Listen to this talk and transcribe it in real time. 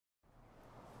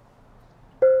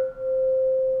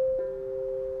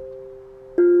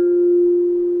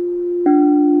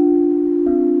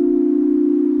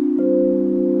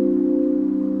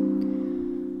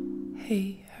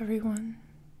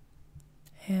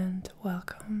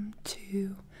welcome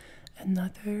to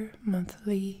another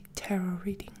monthly tarot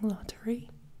reading lottery.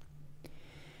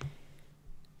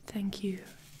 Thank you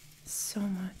so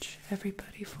much,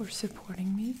 everybody, for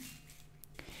supporting me.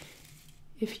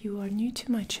 If you are new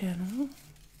to my channel,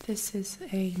 this is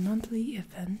a monthly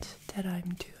event that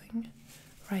I'm doing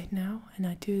right now, and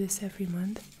I do this every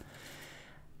month.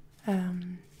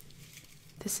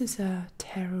 This is a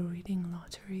tarot reading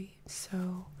lottery,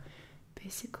 so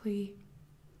basically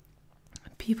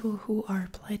people who are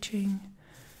pledging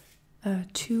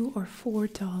 $2 or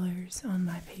 $4 on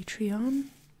my Patreon,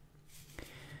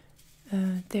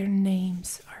 their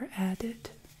names are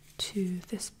added to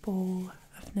this bowl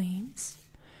of names,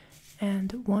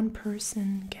 and one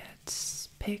person gets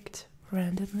picked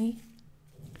randomly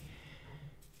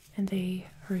and they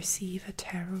receive a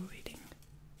tarot reading.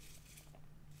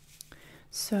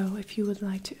 So if you would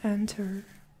like to enter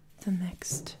the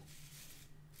next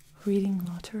reading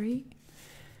lottery,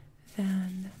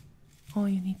 then all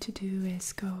you need to do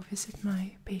is go visit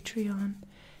my Patreon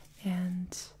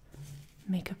and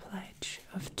make a pledge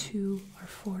of $2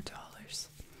 or $4.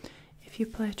 If you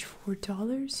pledge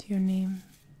 $4, your name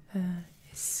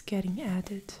is getting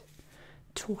added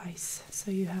twice,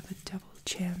 so you have a double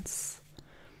chance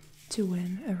to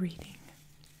win a reading.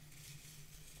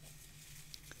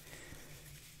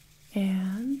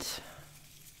 And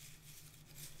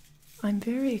I'm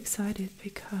very excited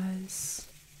because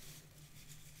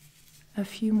a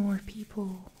few more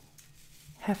people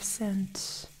have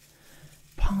sent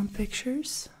palm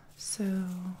pictures, so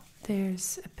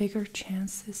there's a bigger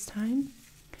chance this time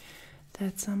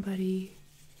that somebody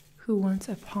who wants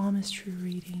a palmistry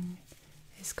reading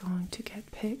is going to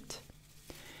get picked.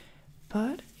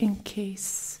 But in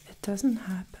case it doesn't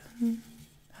happen,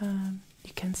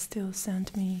 you can still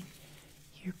send me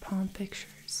your palm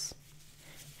pictures,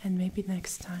 and maybe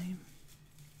next time.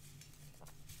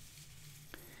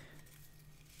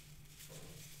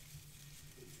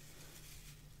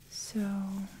 So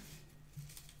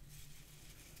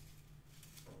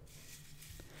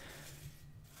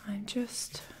I'm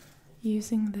just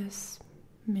using this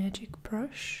magic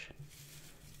brush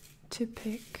to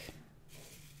pick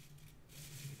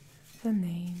the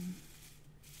name,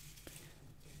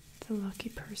 the lucky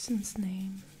person's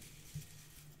name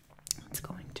that's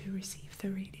going to receive the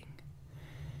reading.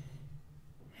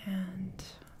 And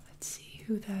let's see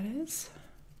who that is.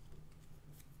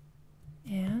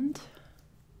 And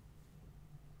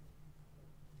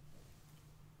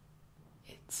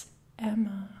it's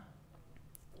Emma.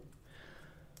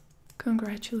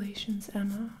 Congratulations,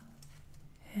 Emma.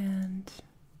 And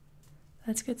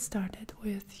let's get started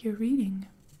with your reading.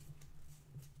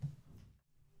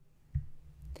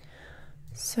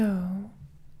 So,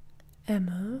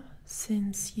 Emma,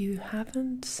 since you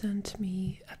haven't sent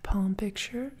me a palm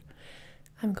picture,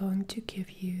 I'm going to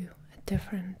give you a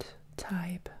different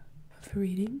type of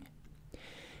reading.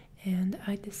 And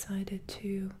I decided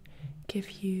to give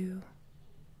you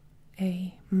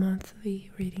a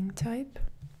monthly reading type.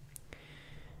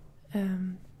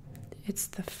 It's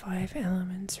the 5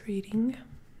 elements reading,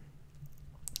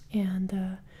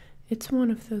 and it's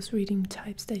one of those reading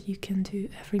types that you can do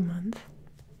every month.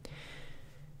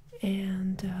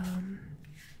 And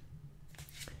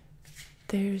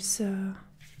there's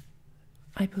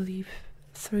I believe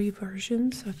 3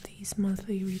 versions of these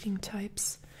monthly reading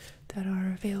types that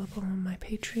are available on my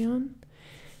Patreon,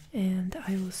 and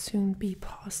I will soon be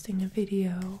posting a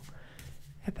video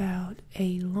about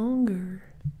a longer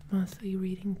monthly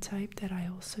reading type that I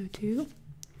also do.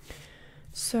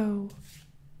 So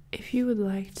if you would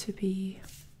like to be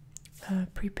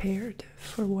prepared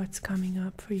for what's coming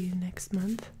up for you next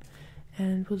month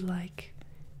and would like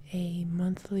a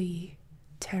monthly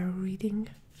tarot reading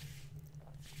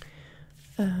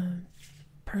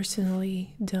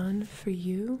personally done for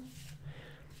you,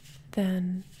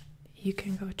 then you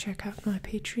can go check out my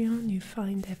Patreon.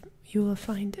 You will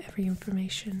find every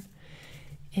information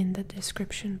in the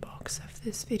description box of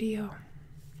this video.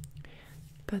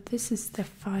 But this is the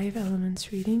 5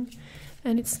 elements reading,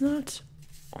 and it's not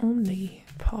only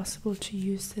possible to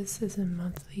use this as a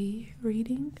monthly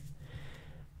reading,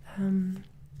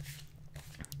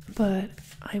 but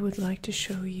I would like to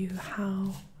show you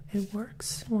how it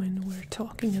works when we're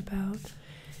talking about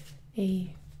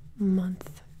a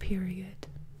month period.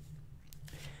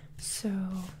 So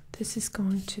this is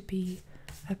going to be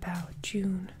about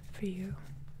June for you.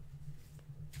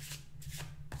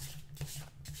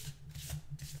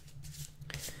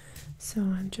 So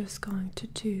I'm just going to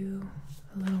do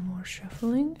a little more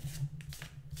shuffling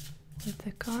with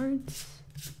the cards,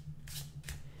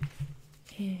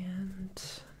 and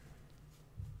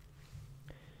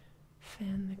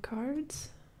fan the cards.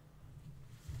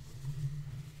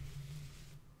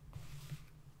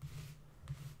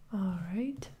 All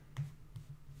right.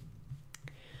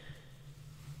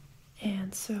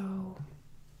 And so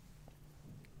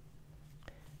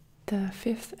the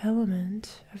fifth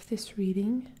element of this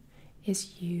reading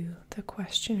is you, the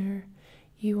questioner.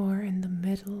 You are in the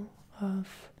middle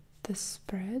of the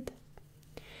spread.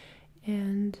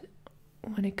 And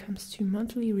when it comes to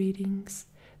monthly readings,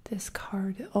 this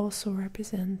card also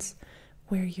represents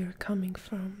where you're coming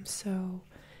from. So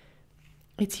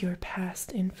it's your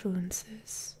past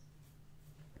influences.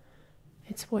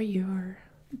 It's what you're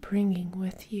bringing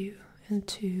with you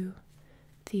into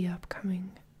the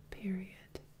upcoming period.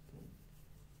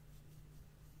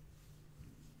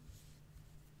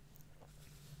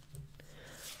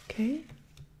 Okay.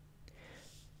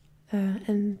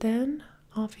 And then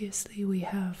obviously we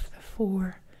have the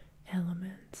four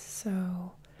elements.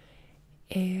 So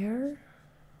air,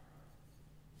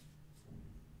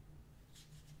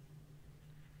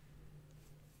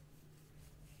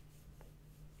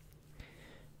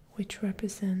 which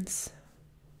represents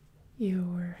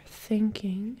your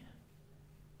thinking,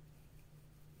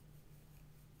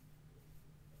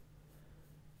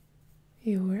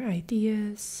 your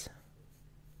ideas,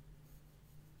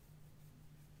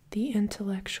 the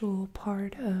intellectual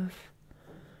part of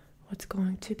what's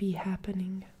going to be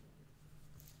happening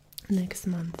next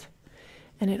month.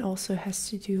 And it also has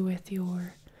to do with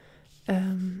your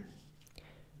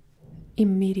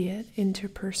immediate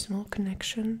interpersonal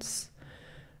connections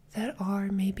that are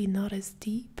maybe not as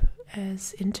deep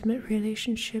as intimate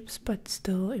relationships, but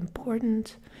still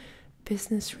important.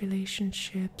 Business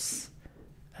relationships,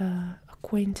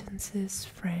 acquaintances,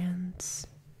 friends.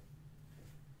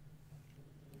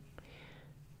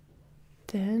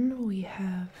 Then we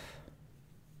have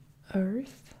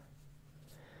earth.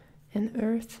 And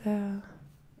earth,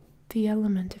 the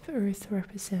element of earth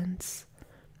represents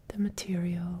the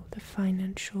material, the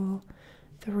financial,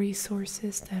 the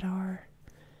resources that are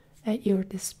at your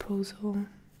disposal.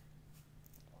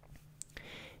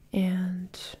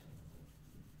 And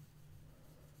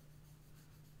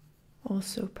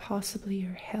also possibly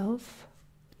your health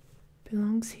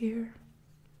belongs here.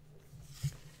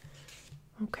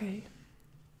 Okay.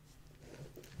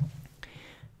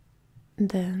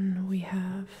 Then we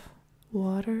have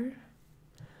water.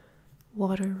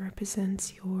 Water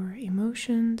represents your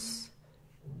emotions,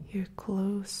 your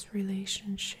close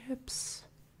relationships,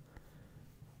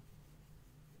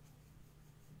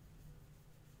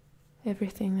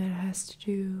 everything that has to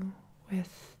do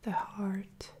with the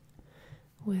heart,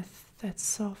 with that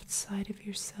soft side of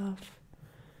yourself,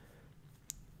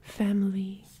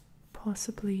 family,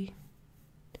 possibly,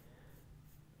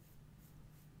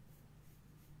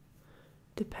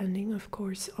 depending, of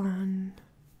course, on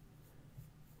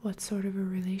what sort of a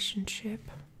relationship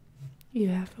you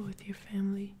have with your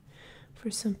family.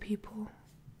 For some people,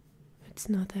 it's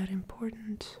not that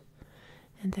important,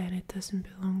 and then it doesn't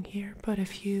belong here. But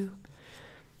if you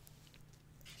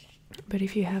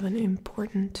have an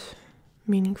important,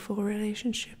 meaningful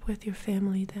relationship with your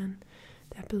family, then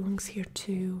that belongs here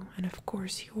too. And of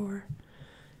course,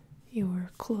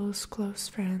 your close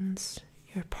friends,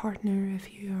 your partner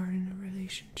if you are in a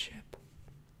relationship.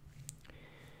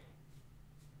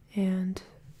 And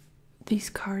these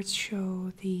cards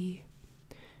show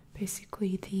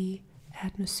basically the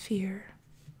atmosphere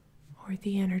or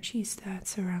the energies that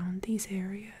surround these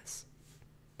areas.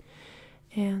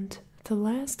 And the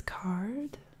last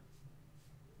card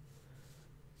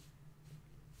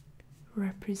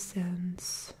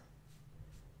represents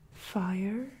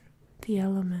fire, the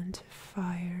element of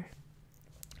fire,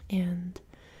 and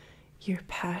your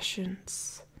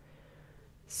passions.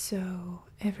 So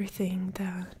everything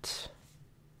that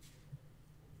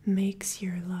makes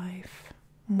your life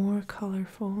more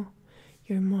colorful,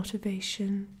 your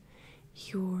motivation,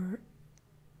 your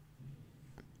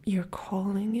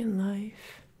calling in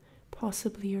life,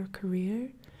 possibly your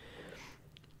career.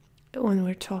 When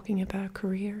we're talking about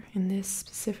career in this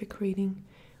specific reading,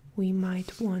 we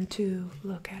might want to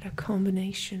look at a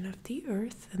combination of the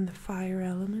earth and the fire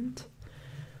element.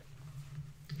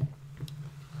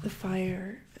 The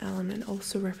fire element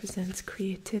also represents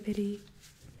creativity,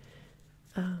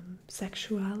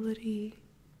 sexuality,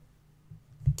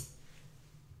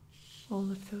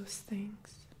 all of those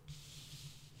things.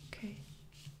 Okay.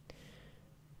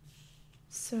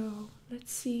 So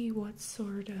let's see what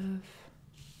sort of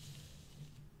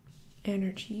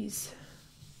energies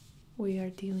we are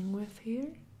dealing with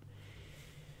here.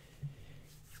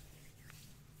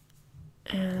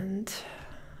 And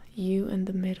you in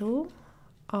the middle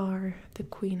are the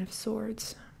Queen of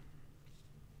Swords.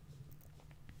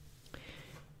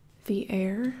 the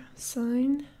air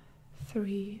sign,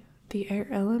 the air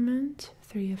element,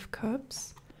 3 of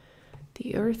Cups,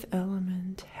 the earth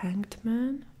element, Hanged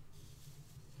Man,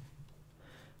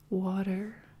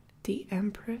 water, the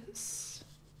Empress,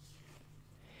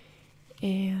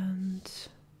 and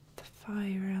the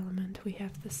fire element, we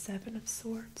have the 7 of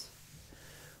Swords.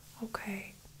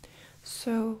 Okay,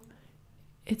 so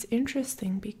it's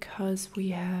interesting because we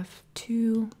have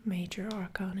 2 major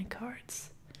arcana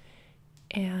cards,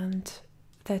 and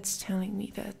that's telling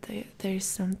me that there's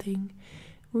something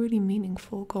really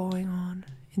meaningful going on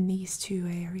in these 2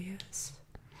 areas.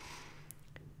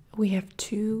 We have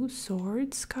 2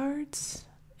 swords cards,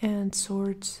 and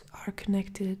swords are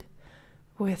connected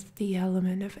with the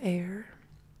element of air.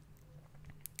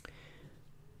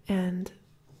 And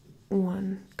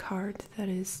 1 card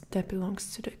that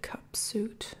belongs to the cup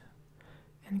suit,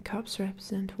 and cups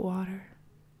represent water.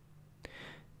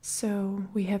 So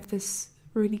we have this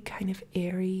really kind of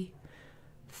airy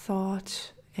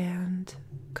thought and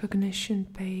cognition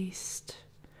based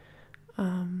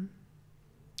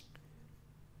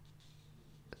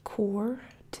core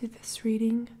to this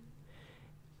reading,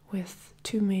 with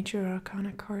 2 major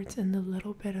arcana cards and a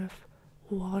little bit of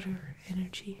water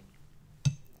energy.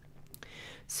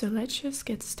 So let's just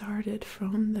get started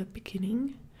from the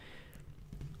beginning.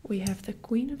 We have the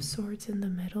Queen of Swords in the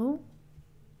middle,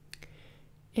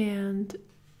 and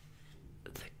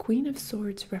the Queen of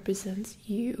Swords represents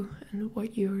you and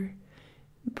what you're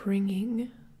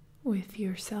bringing with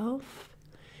yourself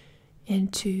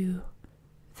into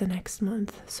the next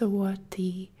month. So what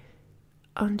the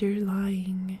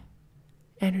underlying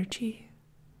energy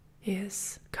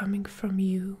is coming from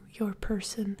you, your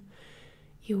person,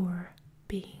 your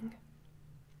being.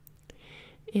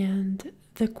 And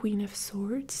the Queen of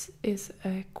Swords is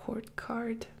a court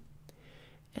card,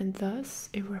 and thus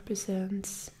it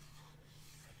represents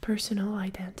personal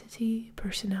identity,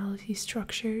 personality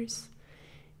structures,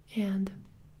 and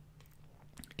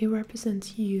it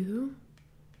represents you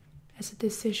as a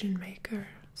decision maker,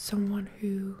 someone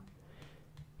who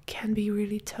can be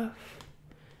really tough.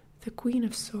 The Queen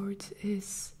of Swords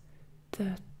is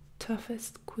the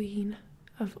toughest queen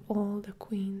of all the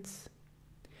queens.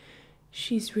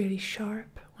 She's really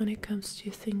sharp when it comes to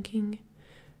thinking,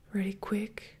 really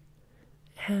quick,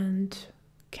 and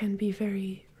can be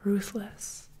very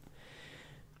ruthless.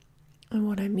 And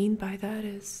what I mean by that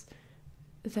is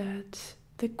that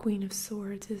the Queen of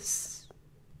Swords is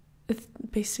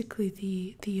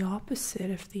basically the opposite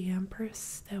of the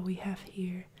Empress that we have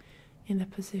here in the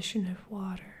position of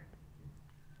water.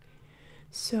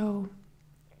 So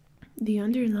the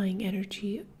underlying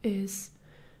energy is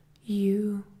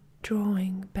you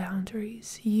drawing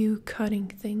boundaries, you cutting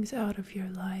things out of your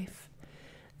life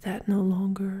that no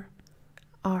longer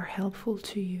are helpful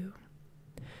to you.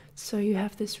 So you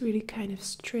have this really kind of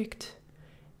strict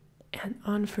and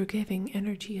unforgiving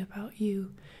energy about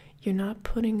you. You're not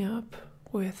putting up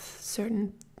with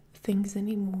certain things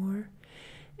anymore,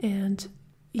 and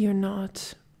you're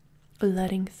not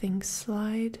letting things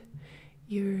slide.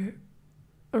 You're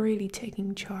really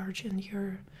taking charge, and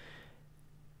you're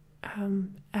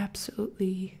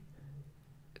absolutely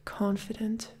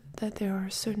confident that there are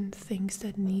certain things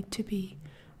that need to be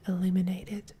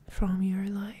eliminated from your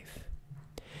life.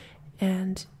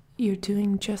 And you're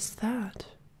doing just that.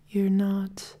 You're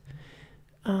not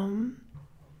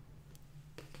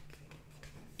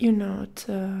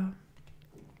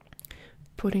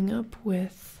putting up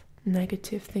with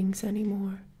negative things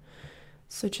anymore.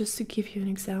 So just to give you an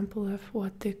example of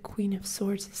what the Queen of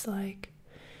Swords is like,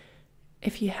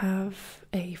 if you have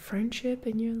a friendship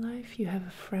in your life, you have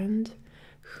a friend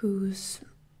who's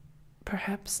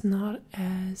perhaps not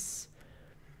as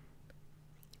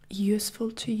useful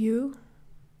to you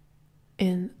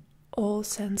in all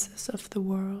senses of the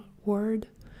word,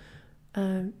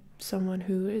 someone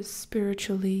who is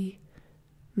spiritually,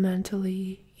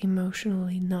 mentally,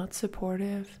 emotionally not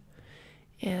supportive,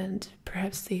 and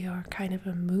perhaps they are kind of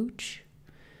a mooch,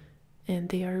 and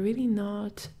they are really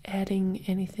not adding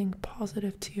anything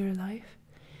positive to your life.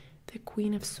 The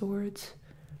Queen of Swords,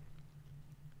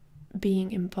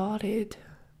 being embodied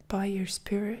by your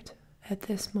spirit at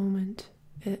this moment,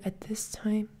 at this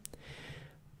time,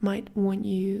 might want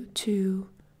you to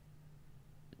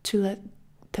let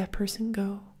that person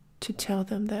go, to tell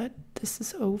them that this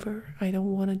is over, I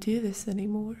don't want to do this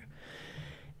anymore,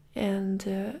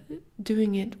 and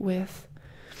doing it with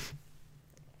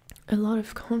a lot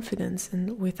of confidence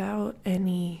and without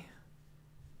any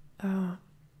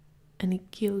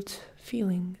guilt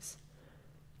feelings.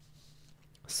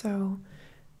 So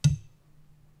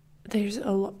there's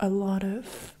a lot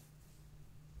of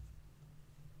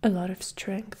a lot of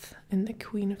strength in the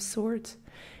Queen of Swords,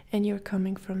 and you're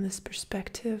coming from this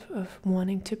perspective of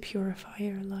wanting to purify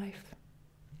your life.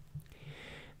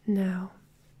 Now,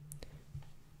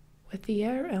 with the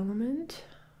air element,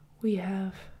 we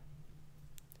have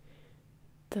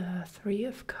the Three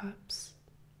of Cups.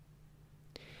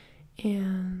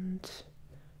 And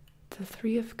the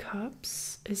Three of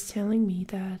Cups is telling me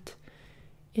that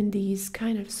in these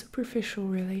kind of superficial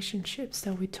relationships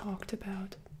that we talked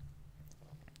about,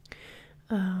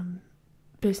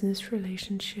 business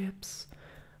relationships,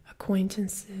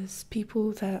 acquaintances,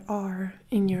 people that are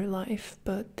in your life,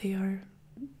 but they are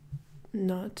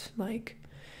not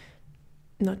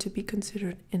to be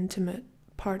considered intimate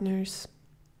partners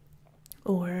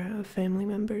or family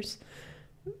members,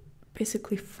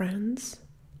 basically friends.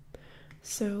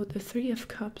 So the Three of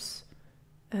Cups,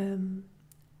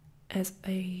 as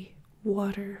a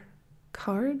water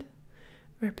card,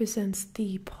 represents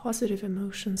the positive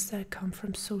emotions that come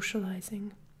from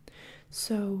socializing.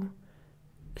 So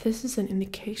this is an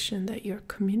indication that your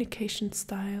communication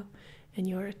style and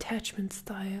your attachment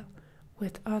style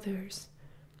with others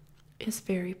is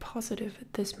very positive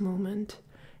at this moment,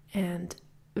 and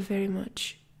very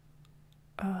much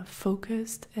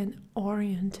focused and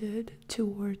oriented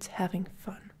towards having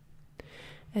fun.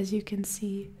 As you can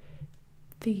see,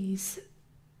 these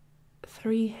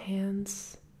three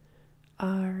hands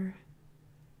are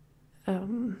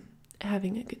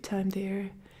having a good time there.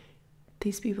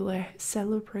 These people are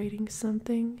celebrating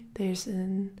something. There's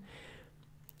an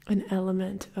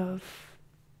element of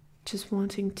just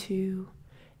wanting to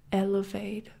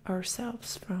elevate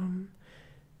ourselves from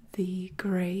the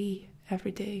gray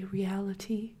everyday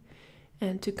reality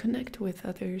and to connect with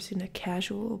others in a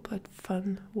casual but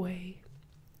fun way.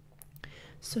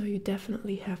 So you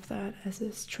definitely have that as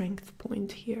a strength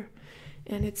point here.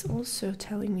 And it's also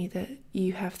telling me that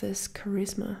you have this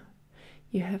charisma,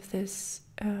 you have this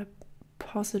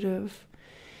positive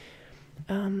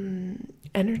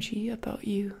energy about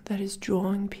you that is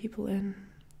drawing people in.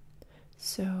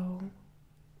 So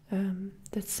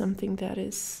that's something that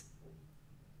is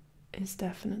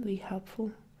definitely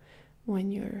helpful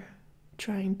when you're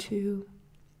trying to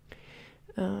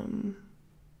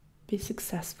be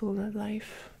successful in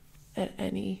life at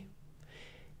any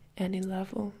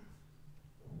level.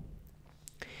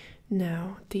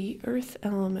 Now, the earth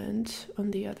element,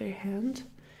 on the other hand,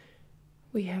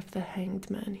 we have the Hanged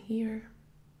Man here.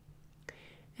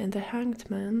 And the Hanged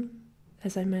Man,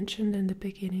 as I mentioned in the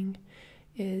beginning,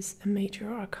 is a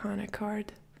major arcana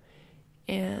card.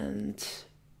 And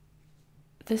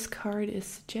this card is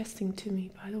suggesting to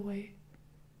me, by the way,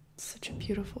 it's such a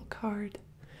beautiful card.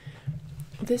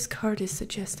 This card is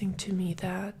suggesting to me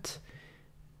that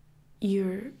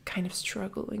you're kind of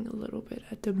struggling a little bit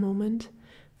at the moment,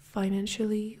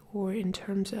 financially or in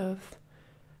terms of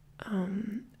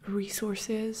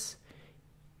resources.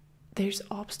 There's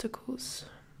obstacles.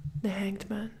 The Hanged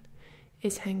Man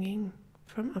is hanging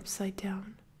from upside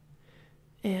down,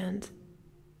 and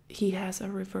he has a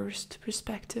reversed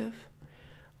perspective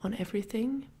on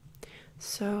everything.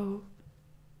 So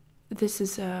this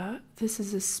is a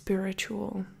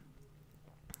spiritual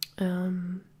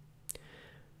kind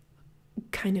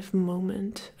of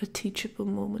moment, a teachable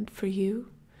moment for you,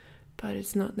 but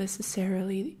it's not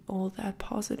necessarily all that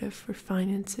positive for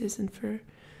finances and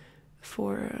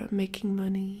for making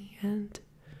money and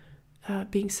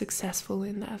being successful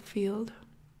in that field.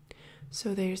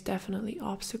 So there's definitely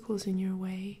obstacles in your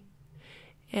way,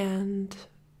 and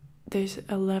there's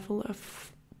a level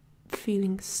of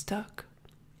feeling stuck.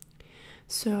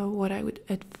 So what I would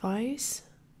advise,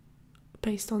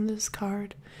 based on this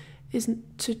card, is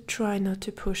to try not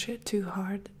to push it too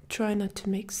hard. Try not to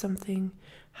make something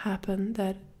happen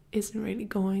that isn't really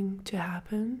going to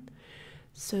happen.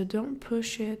 So don't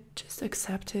push it, just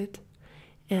accept it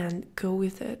and go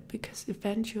with it, because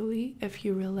eventually, if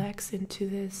you relax into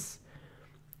this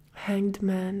Hanged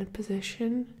Man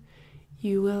position,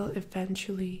 you will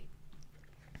eventually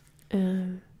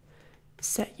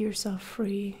set yourself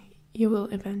free. You will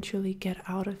eventually get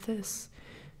out of this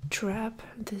trap,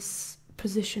 this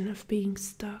position of being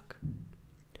stuck.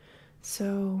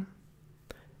 So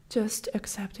just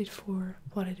accept it for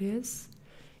what it is,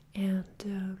 and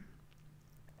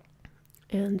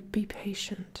be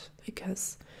patient,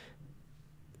 because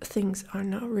things are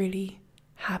not really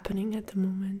happening at the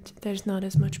moment. There's not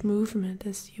as much movement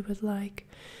as you would like,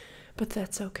 but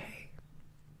that's okay.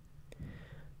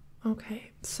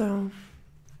 Okay, so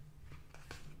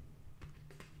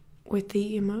with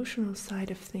the emotional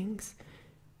side of things,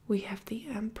 we have the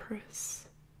Empress.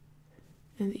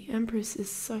 And the Empress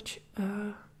is such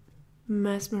a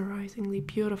mesmerizingly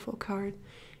beautiful card.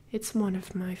 It's one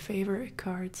of my favorite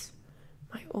cards,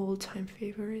 my all-time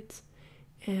favorites.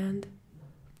 And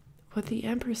what the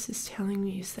Empress is telling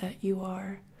me is that you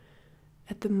are,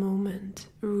 at the moment,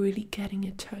 really getting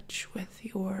in touch with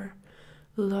your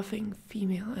loving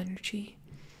female energy.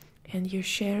 And you're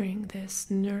sharing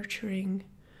this nurturing,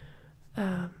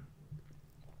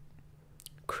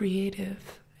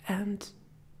 creative, and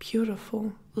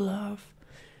beautiful love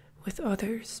with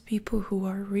others, people who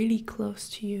are really close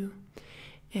to you.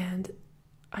 And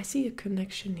I see a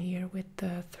connection here with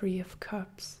the Three of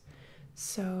Cups.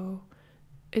 So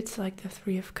it's like the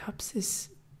Three of Cups is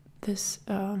this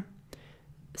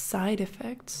side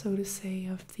effect, so to say,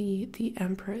 of the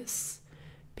Empress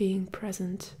being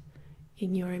present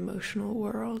in your emotional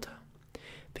world,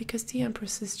 because the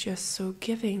Empress is just so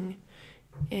giving,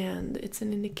 and it's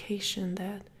an indication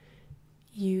that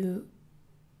you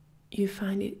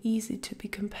find it easy to be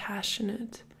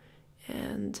compassionate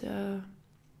and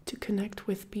to connect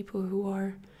with people who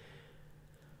are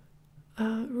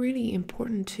really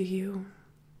important to you,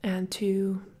 and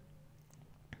to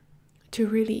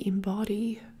really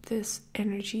embody this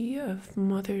energy of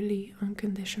motherly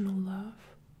unconditional love.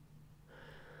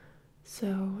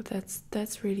 So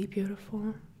that's really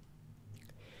beautiful.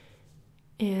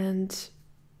 And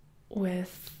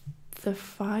with the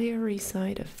fiery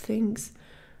side of things,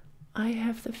 I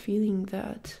have the feeling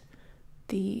that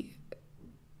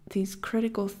these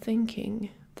critical thinking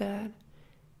that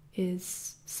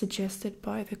is suggested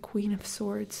by the Queen of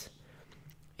Swords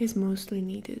is mostly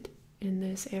needed in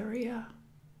this area,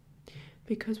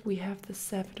 because we have the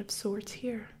Seven of Swords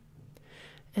here.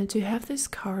 And to have this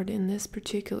card in this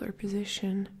particular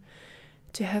position,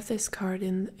 to have this card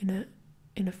in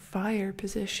a fire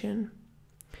position,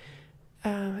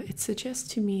 it suggests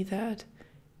to me that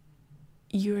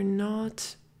you're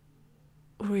not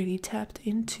really tapped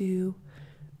into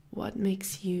what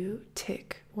makes you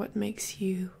tick, what makes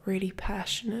you really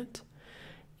passionate,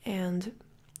 and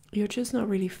you're just not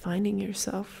really finding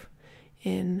yourself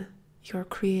in your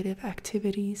creative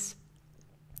activities.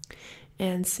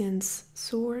 And since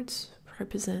swords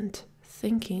represent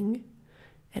thinking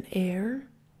and air,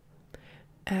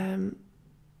 and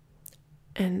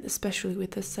especially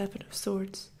with the Seven of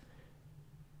Swords,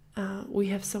 we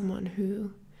have someone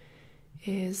who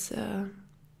is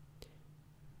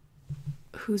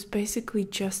who's basically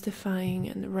justifying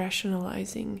and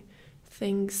rationalizing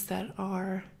things that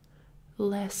are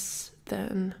less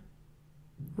than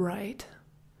right,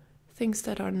 things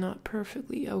that are not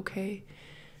perfectly okay.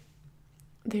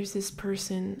 There's this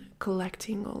person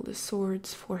collecting all the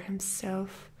swords for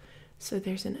himself, so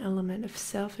there's an element of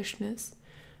selfishness.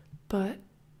 But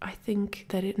I think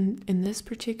that in this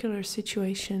particular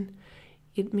situation,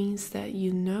 it means that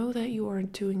you know that you are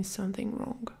doing something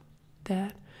wrong,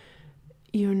 that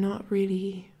you're not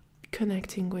really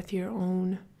connecting with your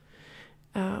own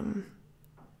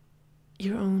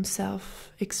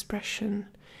self-expression.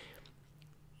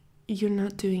 You're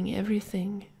not doing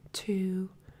everything to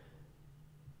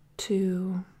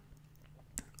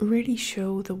really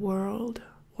show the world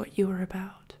what you're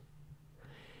about.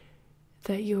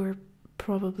 That you're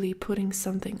probably putting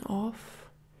something off,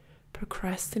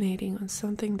 procrastinating on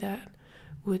something that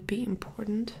would be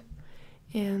important.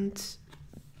 And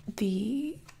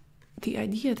the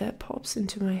idea that pops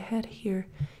into my head here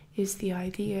is the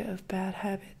idea of bad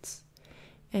habits.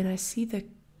 And I see the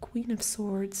Queen of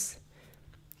Swords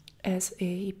as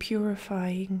a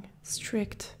purifying,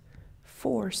 strict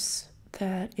force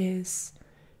that is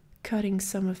cutting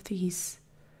some of these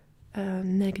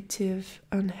negative,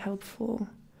 unhelpful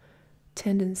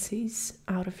tendencies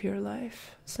out of your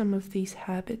life, some of these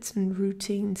habits and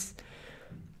routines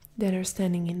that are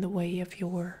standing in the way of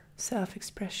your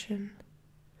self-expression,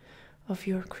 of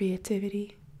your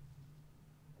creativity.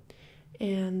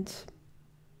 And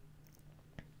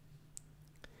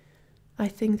I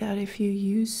think that if you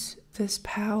use this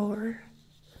power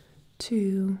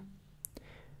to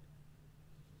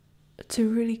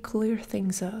really clear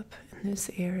things up in this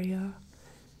area,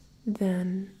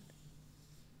 then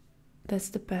that's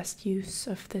the best use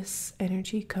of this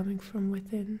energy coming from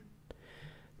within.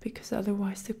 Because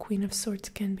otherwise the Queen of Swords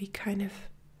can be kind of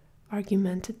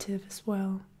argumentative as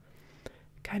well,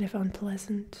 kind of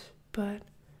unpleasant. But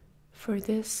for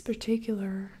this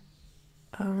particular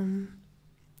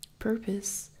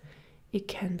purpose, it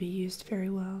can be used very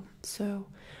well. So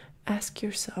ask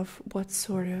yourself what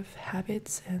sort of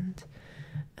habits and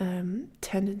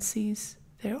tendencies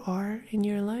there are in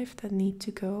your life that need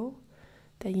to go,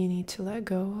 that you need to let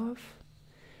go of,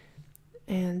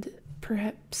 and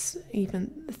perhaps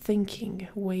even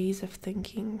ways of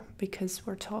thinking, because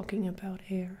we're talking about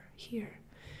air here.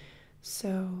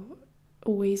 So,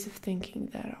 ways of thinking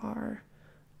that are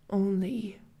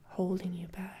only holding you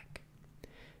back.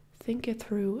 Think it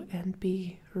through and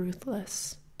be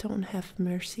ruthless. Don't have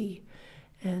mercy,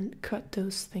 and cut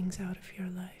those things out of your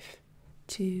life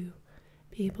to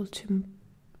be able to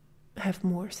have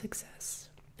more success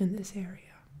in this area.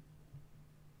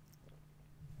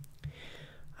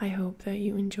 I hope that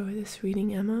you enjoy this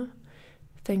reading, Emma.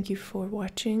 Thank you for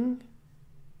watching,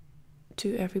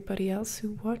 to everybody else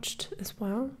who watched as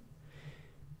well.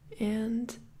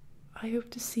 And I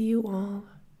hope to see you all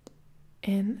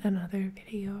in another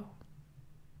video.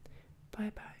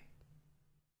 Bye bye.